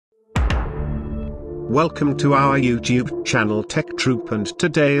Welcome to our YouTube channel Tech Troop, and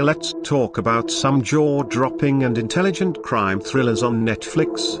today let's talk about some jaw-dropping and intelligent crime thrillers on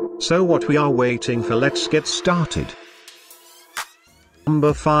Netflix. So what we are waiting for, let's get started.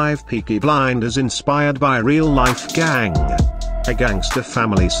 Number 5, Peaky Blinders, inspired by real-life gang. A gangster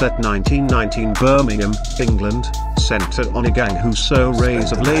family set 1919 Birmingham, England, centered on a gang who sow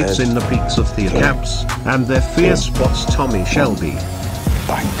razor blades in the peaks of their cabs, and their fierce boss Tommy Shelby.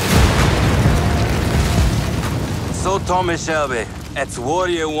 So Tommy Shelby, it's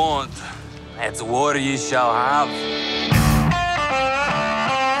what you want, it's what you shall have.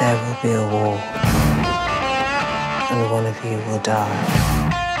 There will be a war, and one of you will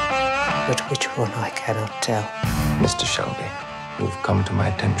die, but which one I cannot tell. Mr. Shelby, you've come to my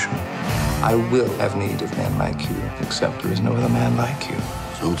attention. I will have need of men like you, except there is no other man like you.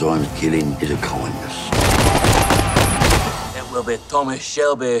 Sometimes killing is a kindness. It will be Tommy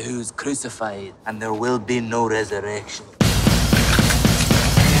Shelby who's crucified, and there will be no resurrection.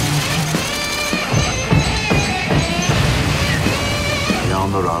 We're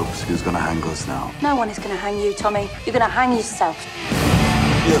on the ropes. Who's gonna hang us now? No one is gonna hang you, Tommy. You're gonna hang yourself.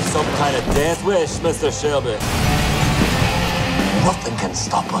 You have some kind of death wish, Mr. Shelby. Nothing can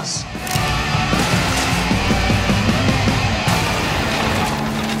stop us.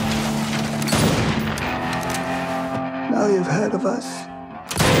 Now you've heard of us.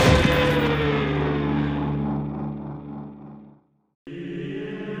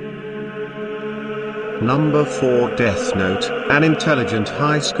 Number 4, Death Note. An intelligent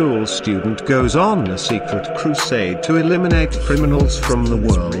high school student goes on a secret crusade to eliminate criminals from the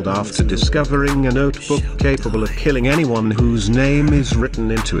world after discovering a notebook capable of killing anyone whose name is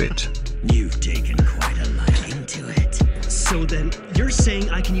written into it. You've taken quite a liking to it. So then, you're saying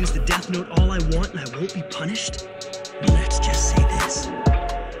I can use the Death Note all I want and I won't be punished? Let's just say this.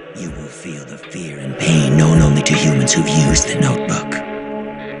 You will feel the fear and pain known only to humans who've used the notebook.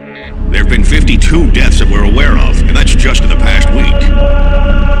 There have been 52 deaths that we're aware of, and that's just in the past week.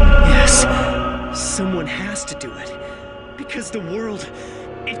 Yes, someone has to do it. Because the world,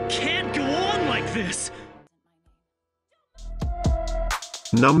 it can't go on like this.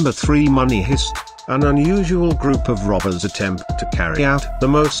 Number 3, Money Heist. An unusual group of robbers attempt to carry out the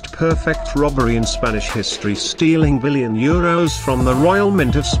most perfect robbery in Spanish history, stealing billion euros from the Royal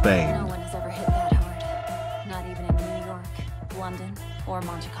Mint of Spain. No one has ever hit that hard. Not even in New York, London, or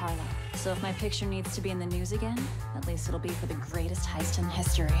Monte Carlo. So if my picture needs to be in the news again, at least it'll be for the greatest heist in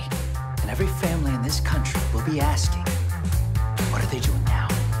history. And every family in this country will be asking, what are they doing now?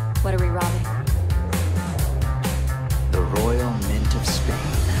 What are we robbing? The Royal Mint of Spain.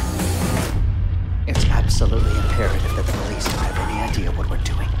 It's absolutely imperative that the police don't have any idea what we're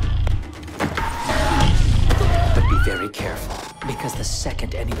doing. But be very careful, because the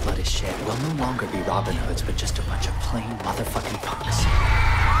second any blood is shed, we'll no longer be Robin Hoods, but just a bunch of plain motherfucking punks.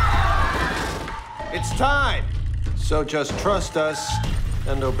 It's time! So just trust us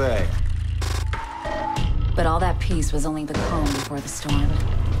and obey. But all that peace was only the calm before the storm.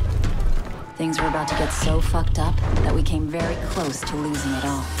 Things were about to get so fucked up that we came very close to losing it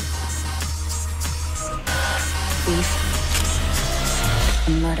all. Thief.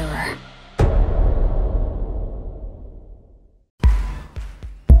 Murderer.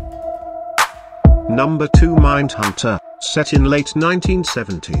 Number 2, Mindhunter. Set in late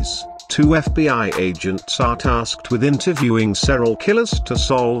 1970s, 2 FBI agents are tasked with interviewing serial killers to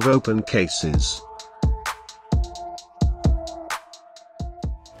solve open cases.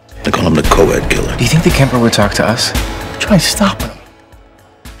 They call him the co-ed killer. Do you think the Kemper would talk to us? Try to stop him.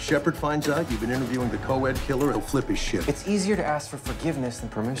 Shepard finds out you've been interviewing the co-ed killer, he'll flip his shit. It's easier to ask for forgiveness than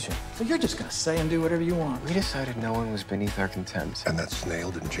permission. So you're just gonna say and do whatever you want. We decided no one was beneath our contempt. And that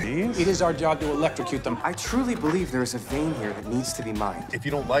snail didn't change? It is our job to electrocute them. I truly believe there is a vein here that needs to be mined. If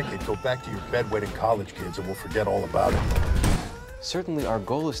you don't like it, go back to your bedwetting college kids and we'll forget all about it. Certainly our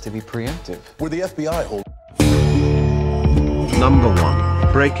goal is to be preemptive. We're the FBI, hold. Number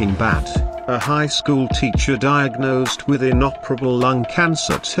 1, Breaking Bad. A high school teacher diagnosed with inoperable lung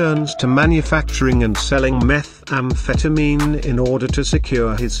cancer turns to manufacturing and selling methamphetamine in order to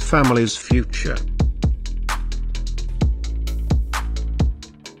secure his family's future.